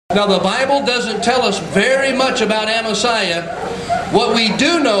Now the Bible doesn't tell us very much about Amaziah. What we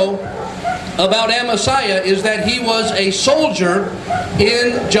do know about Amaziah is that he was a soldier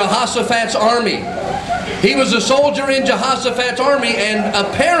in Jehoshaphat's army. He was a soldier in Jehoshaphat's army, and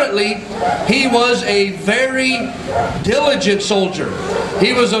apparently he was a very diligent soldier.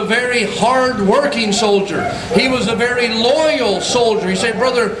 He was a very hard-working soldier. He was a very loyal soldier. You say,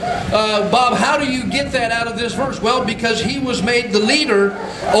 Brother Bob, how do you get that out of this verse? Well, because he was made the leader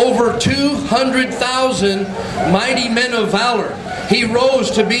over 200,000 mighty men of valor. He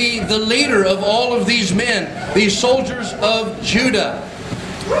rose to be the leader of all of these men, these soldiers of Judah.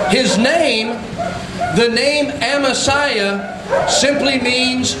 His name, the name Amaziah, simply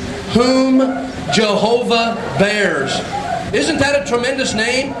means whom Jehovah bears. Isn't that a tremendous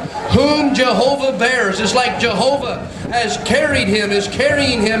name? Whom Jehovah bears. It's like Jehovah has carried him, is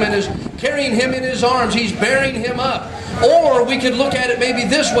carrying him, and is carrying him in his arms. He's bearing him up. Or we could look at it maybe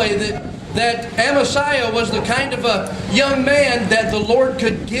this way, that Amaziah was the kind of a young man that the Lord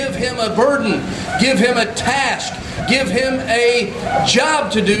could give him a burden, give him a task, give him a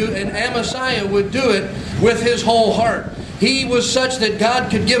job to do, and Amaziah would do it with his whole heart. He was such that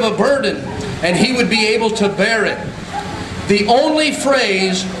God could give a burden and he would be able to bear it. The only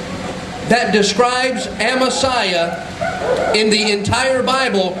phrase that describes Amaziah in the entire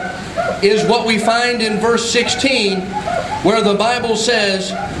Bible is what we find in verse 16, where the Bible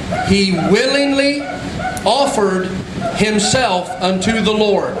says, he willingly offered himself unto the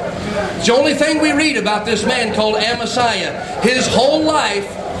Lord. It's the only thing we read about this man called Amaziah. His whole life,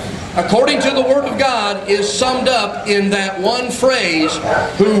 according to the Word of God, is summed up in that one phrase,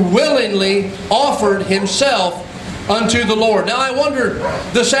 who willingly offered himself unto the Lord. Now I wonder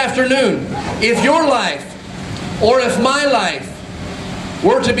this afternoon, if your life, or if my life,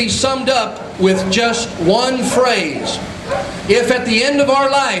 were to be summed up with just one phrase, if at the end of our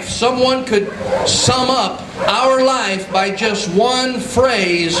life someone could sum up our life by just one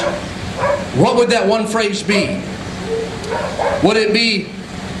phrase, what would that one phrase be? Would it be,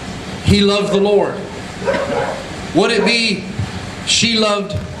 he loved the Lord? Would it be, she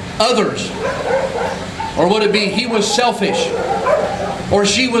loved others? Or would it be, he was selfish? Or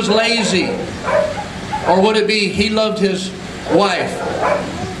she was lazy? Or would it be, he loved his wife?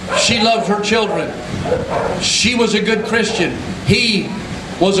 She loved her children. She was a good Christian. He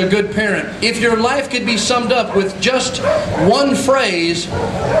was a good parent. If your life could be summed up with just one phrase,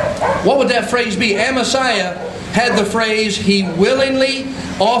 what would that phrase be? Amaziah had the phrase, he willingly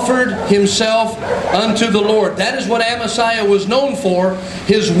offered himself unto the Lord. That is what Amaziah was known for,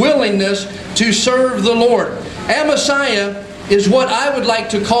 his willingness to serve the Lord. Amaziah is what I would like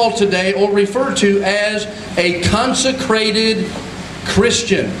to call today, or refer to as, a consecrated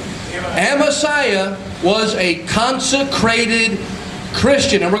Christian. Amaziah was a consecrated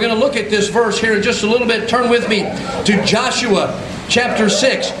Christian. And we're going to look at this verse here in just a little bit. Turn with me to Joshua chapter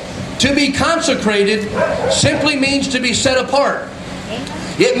 6. To be consecrated simply means to be set apart.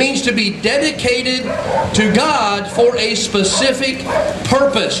 It means to be dedicated to God for a specific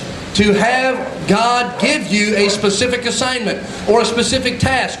purpose. To have God give you a specific assignment or a specific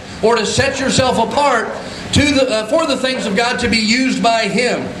task, or to set yourself apart for the things of God to be used by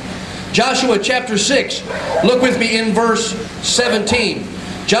Him. Joshua chapter 6, look with me in verse 17.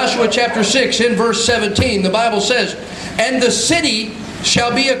 Joshua chapter 6 in verse 17, the Bible says, and the city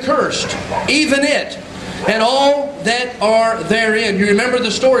shall be accursed, even it, and all that are therein. You remember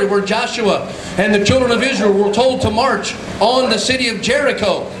the story where Joshua and the children of Israel were told to march on the city of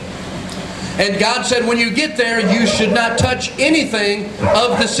Jericho. And God said, when you get there, you should not touch anything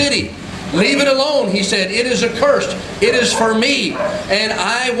of the city. Leave it alone, He said. It is accursed. It is for me. And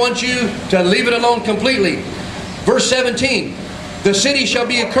I want you to leave it alone completely. Verse 17. The city shall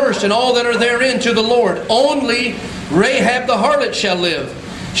be accursed, and all that are therein to the Lord. Only Rahab the harlot shall live,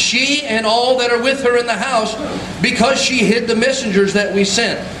 she and all that are with her in the house, because she hid the messengers that we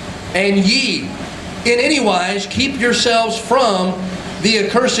sent. And ye, in any wise, keep yourselves from the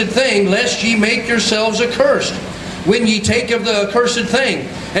accursed thing, lest ye make yourselves accursed, when ye take of the accursed thing,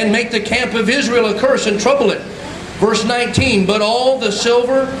 and make the camp of Israel a curse, and trouble it. Verse 19, but all the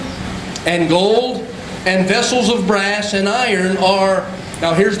silver and gold and vessels of brass and iron are,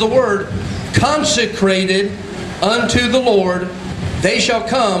 now here's the word, consecrated unto the Lord. They shall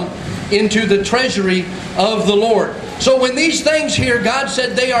come into the treasury of the Lord. So when these things here, God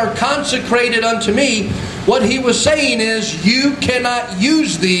said they are consecrated unto me, what He was saying is, you cannot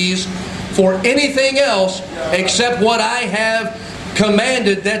use these for anything else except what I have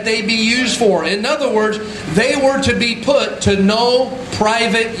commanded that they be used for. In other words, they were to be put to no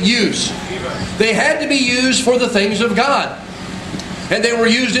private use. They had to be used for the things of God. and they were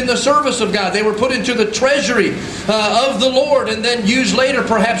used in the service of God. They were put into the treasury of the Lord, and then used later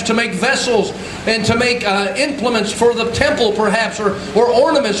perhaps to make vessels and to make implements for the temple perhaps, or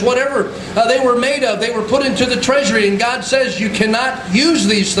ornaments, whatever they were made of. They were put into the treasury, and God says you cannot use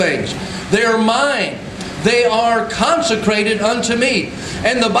these things. They are mine. They are consecrated unto me.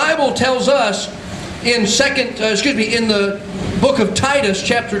 And the Bible tells us in the book of Titus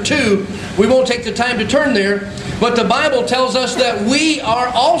chapter 2, we won't take the time to turn there, but the Bible tells us that we are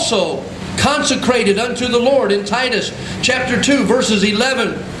also consecrated unto the Lord. In Titus chapter 2 verses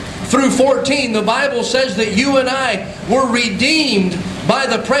 11 through 14, the Bible says that you and I were redeemed by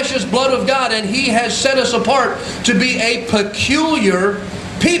the precious blood of God, and He has set us apart to be a peculiar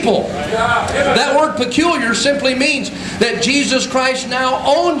people. That word peculiar simply means that Jesus Christ now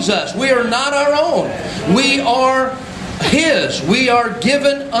owns us. We are not our own. We are His. We are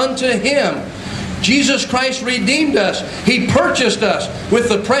given unto Him. Jesus Christ redeemed us. He purchased us with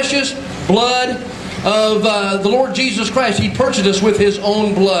the precious blood of the Lord Jesus Christ. He purchased us with His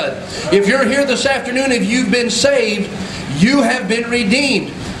own blood. If you're here this afternoon, if you've been saved, you have been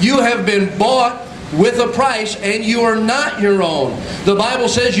redeemed. You have been bought with a price, and you are not your own. The Bible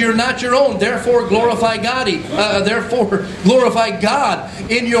says you're not your own. Therefore glorify God. Therefore glorify God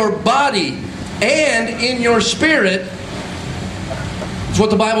in your body and in your spirit. That's what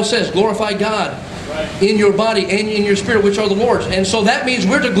the Bible says. Glorify God in your body and in your spirit, which are the Lord's. And so that means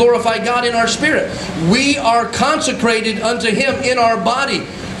we're to glorify God in our spirit. We are consecrated unto Him in our body.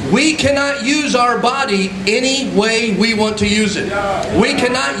 We cannot use our body any way we want to use it. We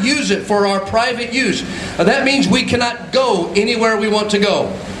cannot use it for our private use. That means we cannot go anywhere we want to go.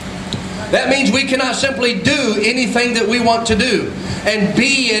 That means we cannot simply do anything that we want to do and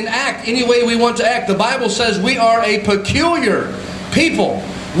be and act any way we want to act. The Bible says we are a peculiar people.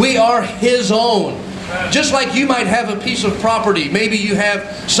 We are His own. Just like you might have a piece of property. Maybe you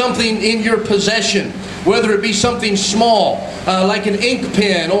have something in your possession, whether it be something small, like an ink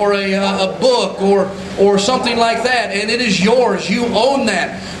pen or a book or something like that, and it is yours. You own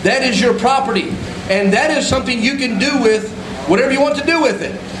that. That is your property. And that is something you can do with whatever you want to do with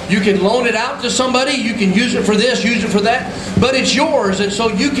it. You can loan it out to somebody. You can use it for this, use it for that. But it's yours, and so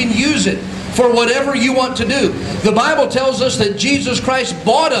you can use it for whatever you want to do. The Bible tells us that Jesus Christ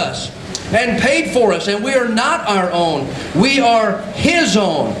bought us and paid for us, and we are not our own. We are His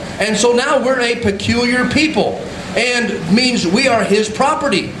own. And so now we're a peculiar people, and means we are His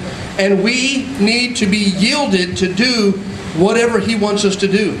property, and we need to be yielded to do whatever He wants us to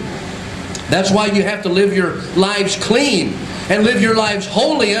do. That's why you have to live your lives clean and live your lives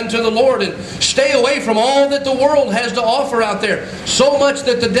holy unto the Lord, and stay away from all that the world has to offer out there. So much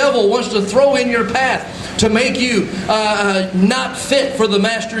that the devil wants to throw in your path to make you not fit for the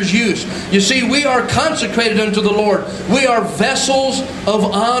Master's use. You see, we are consecrated unto the Lord. We are vessels of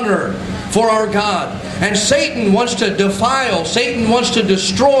honor for our God. And Satan wants to defile. Satan wants to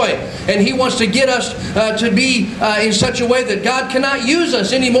destroy. And he wants to get us to be in such a way that God cannot use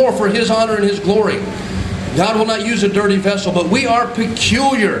us anymore for His honor and His glory. God will not use a dirty vessel, but we are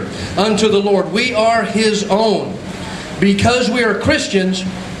peculiar unto the Lord. We are His own. Because we are Christians,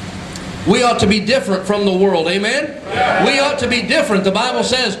 we ought to be different from the world. Amen? Yeah. We ought to be different. The Bible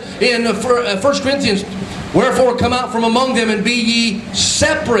says in 1 Corinthians, wherefore come out from among them and be ye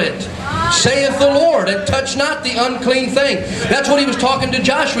separate, saith the Lord, and touch not the unclean thing. That's what He was talking to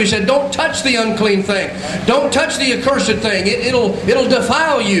Joshua. He said, don't touch the unclean thing. Don't touch the accursed thing. It'll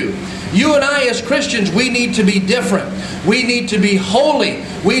defile you. You and I as Christians, we need to be different. We need to be holy.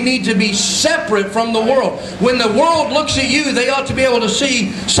 We need to be separate from the world. When the world looks at you, they ought to be able to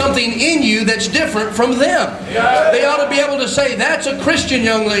see something in you that's different from them. They ought to be able to say, that's a Christian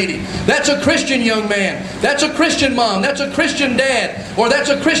young lady. That's a Christian young man. That's a Christian mom. That's a Christian dad. Or that's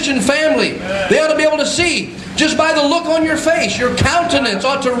a Christian family. They ought to be able to see, just by the look on your face, your countenance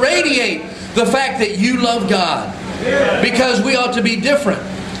ought to radiate the fact that you love God. Because we ought to be different.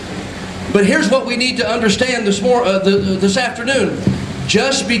 But here's what we need to understand this afternoon.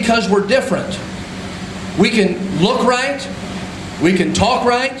 Just because we're different, we can look right, we can talk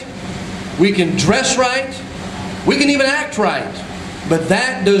right, we can dress right, we can even act right. But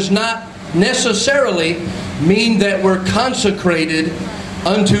that does not necessarily mean that we're consecrated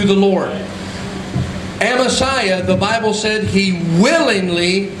unto the Lord. Amaziah, the Bible said, he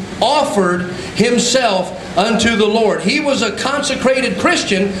willingly offered himself unto the Lord. He was a consecrated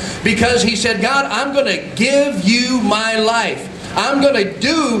Christian because he said, God, I'm going to give you my life. I'm going to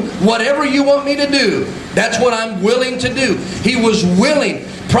do whatever you want me to do. That's what I'm willing to do. He was willing.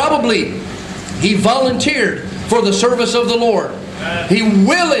 Probably he volunteered for the service of the Lord. He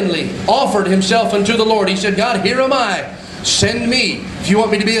willingly offered himself unto the Lord. He said, God, here am I. send me. If you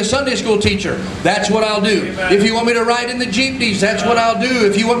want me to be a Sunday school teacher, that's what I'll do. If you want me to ride in the jeepneys, that's what I'll do.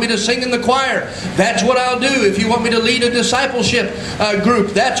 If you want me to sing in the choir, that's what I'll do. If you want me to lead a discipleship group,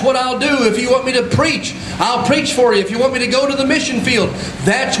 that's what I'll do. If you want me to preach, I'll preach for you. If you want me to go to the mission field,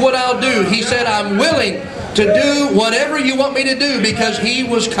 that's what I'll do. He said, I'm willing to do whatever you want me to do, because he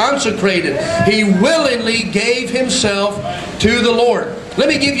was consecrated. He willingly gave himself to the Lord. Let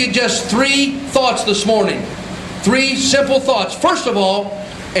me give you just 3 thoughts this morning. 3 simple thoughts. First of all,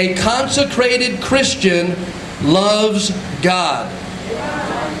 a consecrated Christian loves God.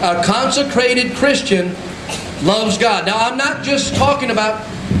 A consecrated Christian loves God. Now, I'm not just talking about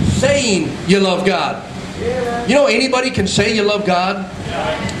saying you love God. You know, anybody can say you love God.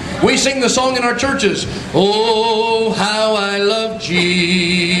 We sing the song in our churches, oh, how I love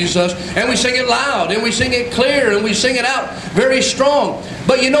Jesus. And we sing it loud, and we sing it clear, and we sing it out very strong.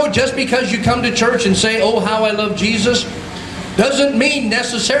 But you know, just because you come to church and say, oh, how I love Jesus, doesn't mean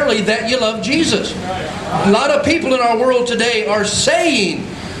necessarily that you love Jesus. A lot of people in our world today are saying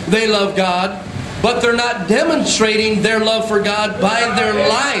they love God, but they're not demonstrating their love for God by their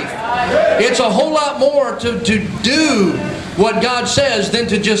life. It's a whole lot more to do what God says than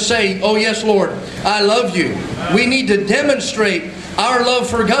to just say, oh yes, Lord, I love you. We need to demonstrate our love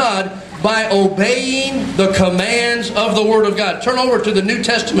for God by obeying the commands of the Word of God. Turn over to the New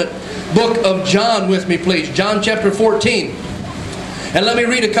Testament book of John with me, please. John chapter 14. And let me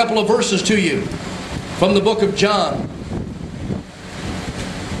read a couple of verses to you from the book of John.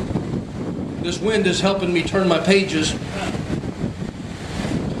 This wind is helping me turn my pages.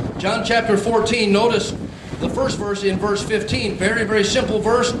 John chapter 14, notice the first verse in verse 15. Very, very simple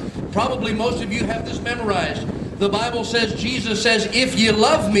verse. Probably most of you have this memorized. The Bible says, Jesus says, if you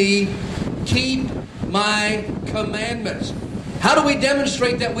love me, keep my commandments. How do we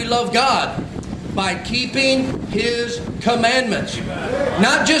demonstrate that we love God? By keeping His commandments.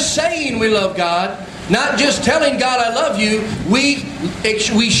 Not just saying we love God, not just telling God I love you.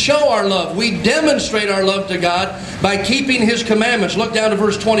 We show our love. We demonstrate our love to God by keeping His commandments. Look down to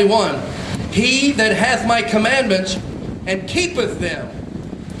verse 21. He that hath my commandments and keepeth them,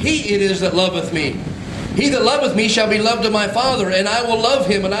 he it is that loveth me. He that loveth me shall be loved of my Father, and I will love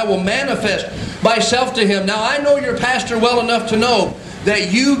him, and I will manifest myself to him. Now I know your pastor well enough to know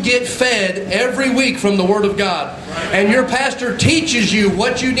that you get fed every week from the Word of God. And your pastor teaches you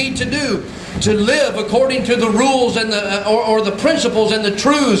what you need to do to live according to the rules and or the principles and the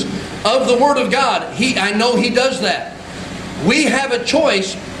truths of the Word of God. I know he does that. We have a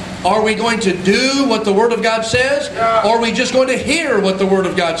choice. Are we going to do what the Word of God says? Or are we just going to hear what the Word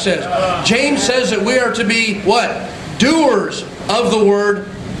of God says? James says that we are to be what? Doers of the Word,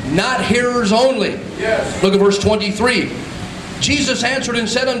 not hearers only. Look at verse 23. Jesus answered and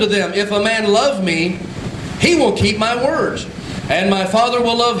said unto them, if a man love me, he will keep my words, and my Father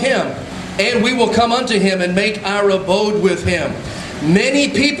will love him, and we will come unto him and make our abode with him. Many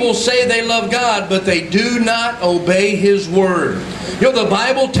people say they love God, but they do not obey His Word. You know, the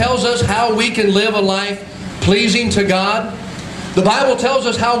Bible tells us how we can live a life pleasing to God. The Bible tells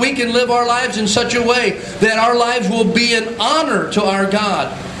us how we can live our lives in such a way that our lives will be an honor to our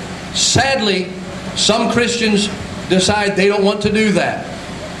God. Sadly, some Christians decide they don't want to do that.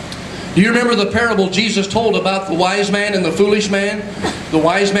 Do you remember the parable Jesus told about the wise man and the foolish man? The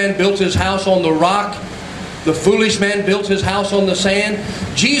wise man built his house on the rock. The foolish man built his house on the sand.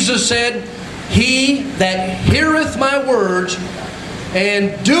 Jesus said, he that heareth my words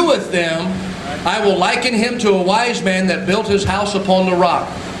and doeth them, I will liken him to a wise man that built his house upon the rock.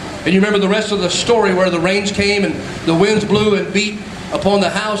 And you remember the rest of the story where the rains came and the winds blew and beat upon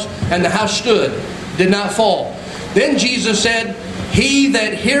the house, and the house stood, did not fall. Then Jesus said, he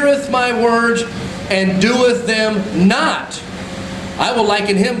that heareth my words and doeth them not, I will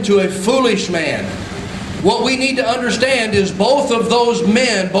liken him to a foolish man. What we need to understand is both of those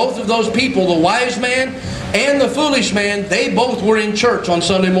men, both of those people, the wise man and the foolish man, they both were in church on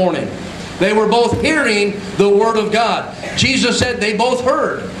Sunday morning. They were both hearing the Word of God. Jesus said they both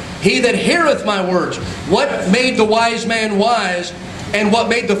heard. He that heareth my words. What made the wise man wise and what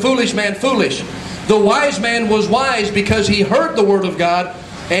made the foolish man foolish? The wise man was wise because he heard the Word of God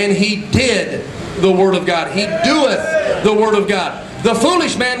and he did the Word of God. He doeth the Word of God. The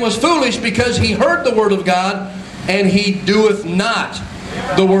foolish man was foolish because he heard the Word of God and he doeth not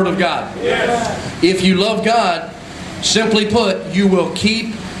the Word of God. If you love God, simply put, you will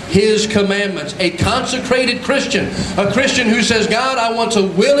keep His commandments. A consecrated Christian, a Christian who says, God, I want to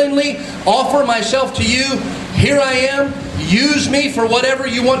willingly offer myself to you. Here I am. Use me for whatever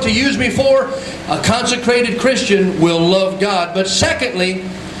you want to use me for. A consecrated Christian will love God. But secondly,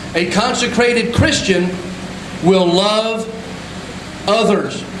 a consecrated Christian will love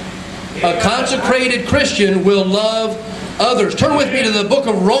others. A consecrated Christian will love others. Turn with me to the book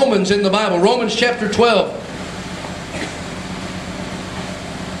of Romans in the Bible. Romans chapter 12.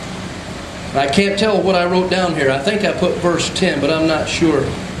 I can't tell what I wrote down here. I think I put verse 10, but I'm not sure.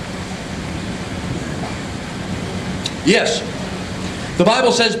 Yes. The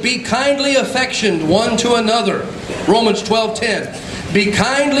Bible says, be kindly affectioned one to another. Romans 12:10. Be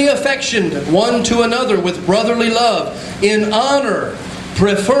kindly affectioned one to another with brotherly love, in honor,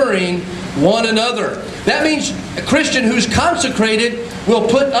 preferring one another. That means a Christian who's consecrated will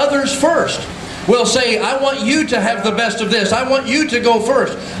put others first. Will say, I want you to have the best of this. I want you to go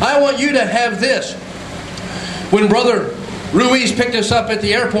first. I want you to have this. When Brother Ruiz picked us up at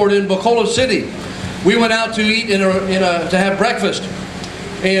the airport in Bacolod City, we went out to eat to have breakfast.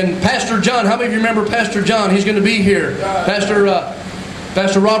 And Pastor John, how many of you remember Pastor John? He's going to be here.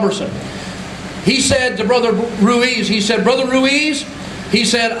 Pastor Robertson. He said to Brother Ruiz, he said, Brother Ruiz, he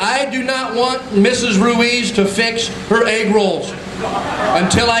said, I do not want Mrs. Ruiz to fix her egg rolls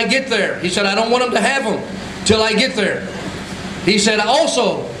until I get there. He said, I don't want them to have them till I get there. He said,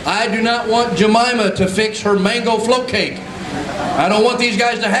 also, I do not want Jemima to fix her mango float cake. I don't want these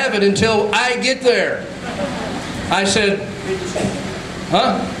guys to have it until I get there. I said,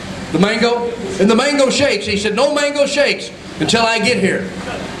 huh? The mango? And the mango shakes. He said, no mango shakes until I get here.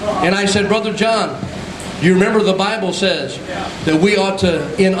 And I said, Brother John, you remember the Bible says that we ought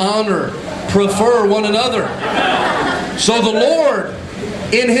to, in honor, prefer one another. So the Lord,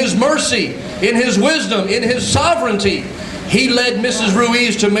 in His mercy, in His wisdom, in His sovereignty, He led Mrs.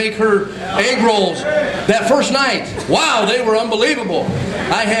 Ruiz to make her egg rolls that first night. Wow, they were unbelievable.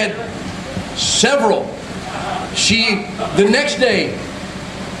 I had several. The next day,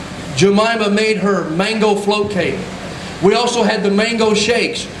 Jemima made her mango float cake. We also had the mango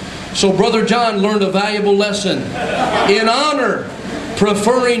shakes. So Brother John learned a valuable lesson. In honor,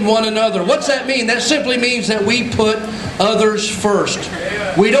 preferring one another. What's that mean? That simply means that we put others first.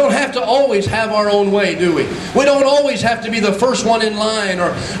 We don't have to always have our own way, do we? We don't always have to be the first one in line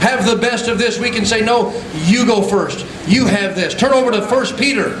or have the best of this. We can say, no, you go first. You have this. Turn over to 1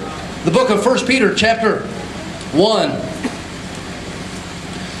 Peter, the book of 1 Peter chapter 1.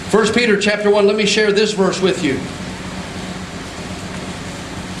 1 Peter chapter 1. Let me share this verse with you.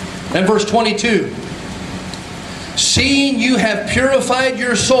 And verse 22. Seeing you have purified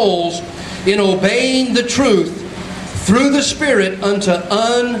your souls in obeying the truth through the Spirit unto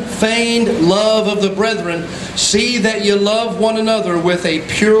unfeigned love of the brethren, see that you love one another with a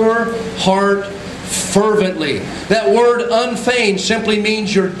pure heart fervently. That word unfeigned simply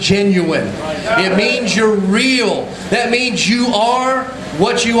means you're genuine. It means you're real. That means you are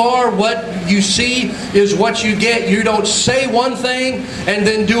what you are. What you see is what you get. You don't say one thing and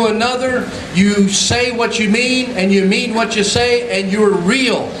then do another. You say what you mean and you mean what you say, and you're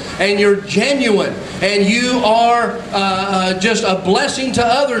real and you're genuine and you are just a blessing to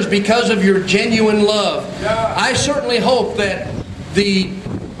others because of your genuine love. I certainly hope that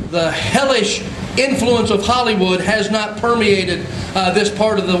the hellish influence of Hollywood has not permeated this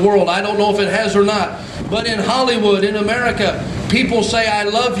part of the world. I don't know if it has or not. But in Hollywood, in America, people say I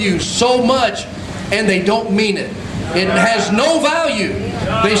love you so much and they don't mean it. It has no value.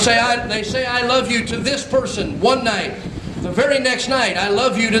 They say I love you to this person one night. The very next night, I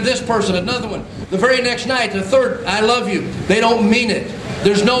love you to this person, another one. The very next night, the third, I love you. They don't mean it.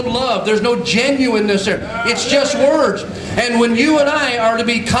 There's no love. There's no genuineness there. It's just words. And when you and I are to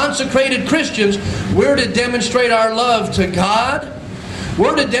be consecrated Christians, we're to demonstrate our love to God.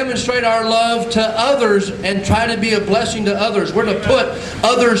 We're to demonstrate our love to others and try to be a blessing to others. We're to put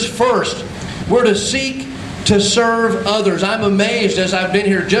others first. We're to seek to serve others. I'm amazed as I've been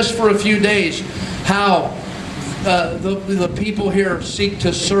here just for a few days how the people here seek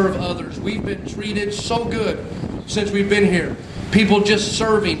to serve others. We've been treated so good since we've been here. People just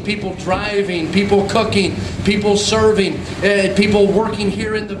serving, people driving, people cooking, people serving, people working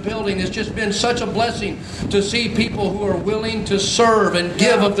here in the building. It's just been such a blessing to see people who are willing to serve and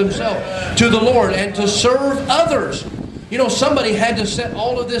give of themselves to the Lord and to serve others. You know, somebody had to set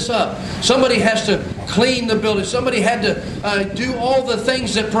all of this up. Somebody has to clean the building. Somebody had to do all the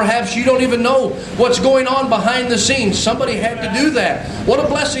things that perhaps you don't even know what's going on behind the scenes. Somebody had to do that. What a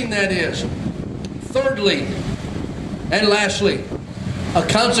blessing that is. Thirdly, and lastly, a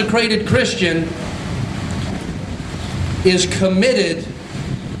consecrated Christian is committed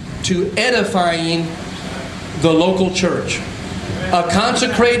to edifying the local church. A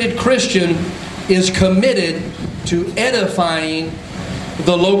consecrated Christian is committed to edifying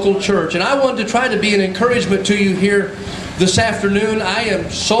the local church. And I wanted to try to be an encouragement to you here this afternoon. I am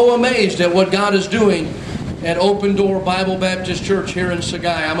so amazed at what God is doing at Open Door Bible Baptist Church here in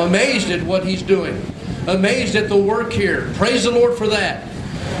Sagay. I'm amazed at what he's doing. Amazed at the work here. Praise the Lord for that.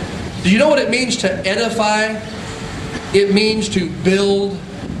 Do you know what it means to edify? It means to build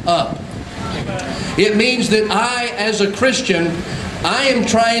up. It means that I, as a Christian, I am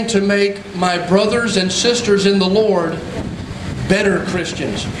trying to make my brothers and sisters in the Lord better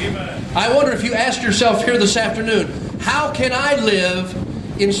Christians. I wonder if you ask yourself here this afternoon, how can I live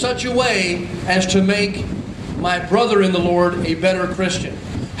in such a way as to make my brother in the Lord a better Christian?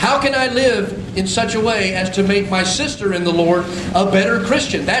 How can I live in such a way as to make my sister in the Lord a better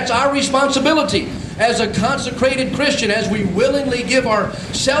Christian? That's our responsibility as a consecrated Christian, as we willingly give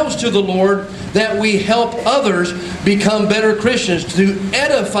ourselves to the Lord, that we help others become better Christians, to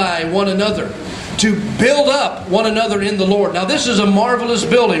edify one another, to build up one another in the Lord. Now this is a marvelous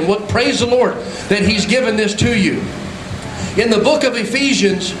building. Praise the Lord that He's given this to you. In the book of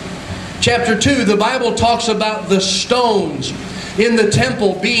Ephesians, chapter 2, the Bible talks about the stones in the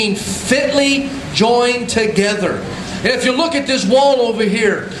temple being fitly joined together. And if you look at this wall over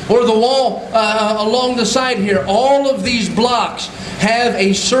here, or the wall along the side here, all of these blocks have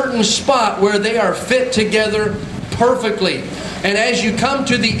a certain spot where they are fit together perfectly. And as you come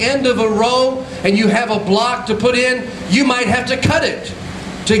to the end of a row and you have a block to put in, you might have to cut it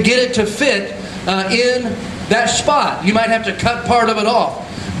to get it to fit in that spot. You might have to cut part of it off.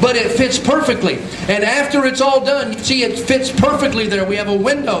 But it fits perfectly. And after it's all done, you see it fits perfectly there. We have a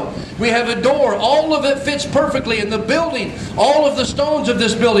window. We have a door. All of it fits perfectly. And the building, all of the stones of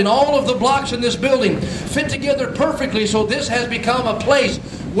this building, all of the blocks in this building fit together perfectly. So this has become a place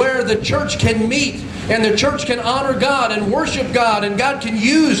where the church can meet and the church can honor God and worship God. And God can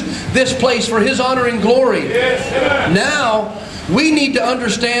use this place for His honor and glory. Now, we need to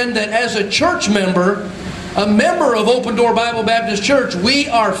understand that as a church member, a member of Open Door Bible Baptist Church, we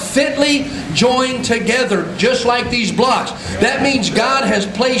are fitly joined together, just like these blocks. That means God has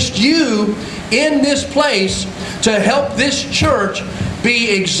placed you in this place to help this church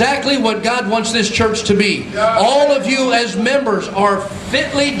be exactly what God wants this church to be. All of you as members are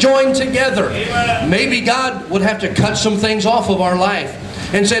fitly joined together. Maybe God would have to cut some things off of our life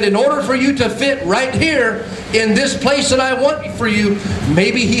and said, in order for you to fit right here in this place that I want for you,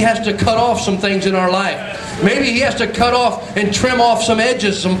 maybe He has to cut off some things in our life. Maybe He has to cut off and trim off some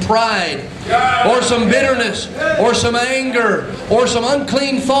edges, some pride, or some bitterness, or some anger, or some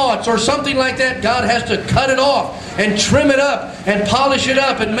unclean thoughts, or something like that. God has to cut it off and trim it up and polish it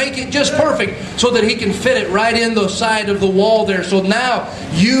up and make it just perfect so that He can fit it right in the side of the wall there. So now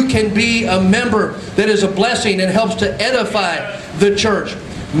you can be a member that is a blessing and helps to edify the church.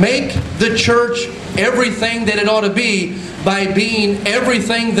 Make the church everything that it ought to be by being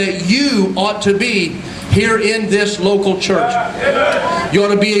everything that you ought to be here in this local church. You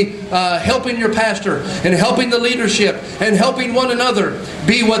ought to be helping your pastor and helping the leadership and helping one another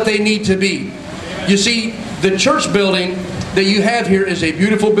be what they need to be. You see, the church building that you have here is a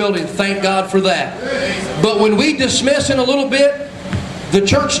beautiful building. Thank God for that. But when we dismiss in a little bit, the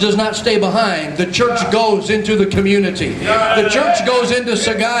church does not stay behind. The church goes into the community. The church goes into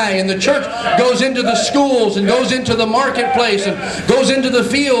Sagay, and the church goes into the schools and goes into the marketplace and goes into the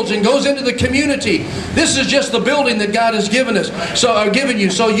fields and goes into the community. This is just the building that God has given us, given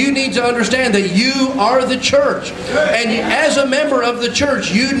you. So you need to understand that you are the church. And as a member of the church,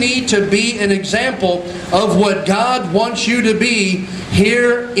 you need to be an example of what God wants you to be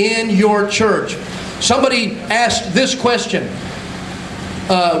here in your church. Somebody asked this question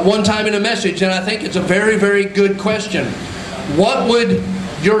one time in a message, and I think it's a very, very good question. What would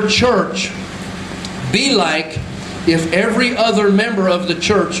your church be like if every other member of the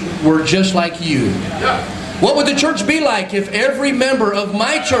church were just like you? What would the church be like if every member of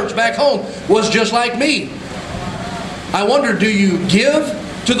my church back home was just like me? I wonder, do you give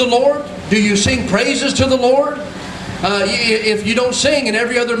to the Lord? Do you sing praises to the Lord? If you don't sing and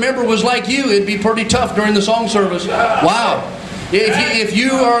every other member was like you, it'd be pretty tough during the song service. Wow. If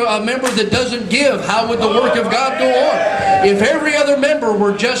you are a member that doesn't give, how would the work of God go on? If every other member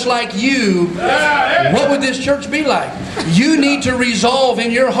were just like you, what would this church be like? You need to resolve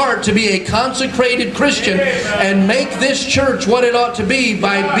in your heart to be a consecrated Christian and make this church what it ought to be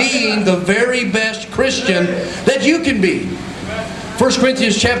by being the very best Christian that you can be. 1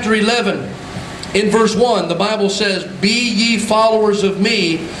 Corinthians chapter 11, in verse 1, the Bible says, "Be ye followers of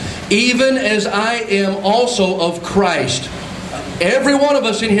me, even as I am also of Christ." Every one of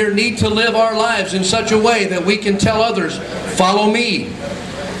us in here need to live our lives in such a way that we can tell others, follow me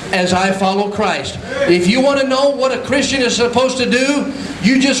as I follow Christ. If you want to know what a Christian is supposed to do,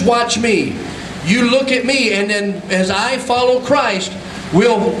 you just watch me. You look at me, and then as I follow Christ,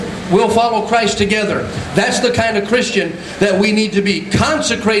 we'll we'll follow Christ together. That's the kind of Christian that we need to be.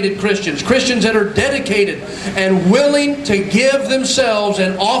 Consecrated Christians. Christians that are dedicated and willing to give themselves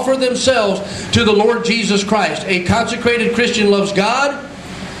and offer themselves to the Lord Jesus Christ. A consecrated Christian loves God.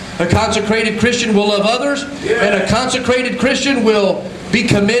 A consecrated Christian will love others. And a consecrated Christian will be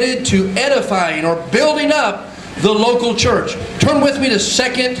committed to edifying or building up the local church. Turn with me to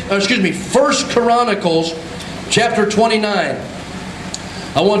 1 Chronicles chapter 29.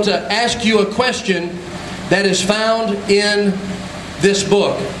 I want to ask you a question that is found in this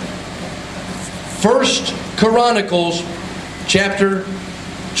book. 1 Chronicles chapter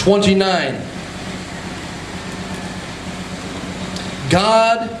 29.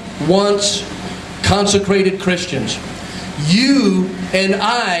 God wants consecrated Christians. You and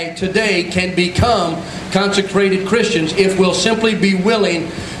I today can become consecrated Christians if we'll simply be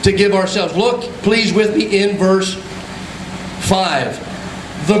willing to give ourselves. Look, please, with me in verse 5.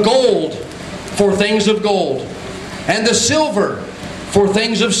 The gold for things of gold, and the silver for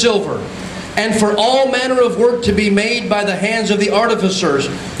things of silver, and for all manner of work to be made by the hands of the artificers.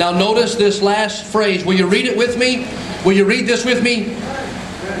 Now notice this last phrase. Will you read it with me? Will you read this with me?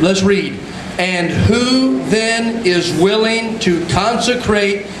 Let's read. And who then is willing to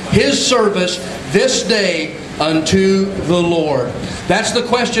consecrate his service this day unto the Lord? That's the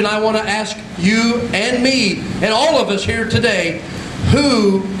question I want to ask you and me and all of us here today.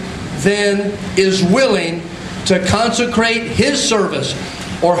 Who then is willing to consecrate his service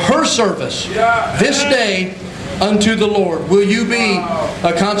or her service this day unto the Lord? Will you be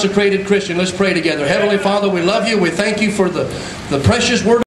a consecrated Christian? Let's pray together. Heavenly Father, we love you. We thank you for the precious word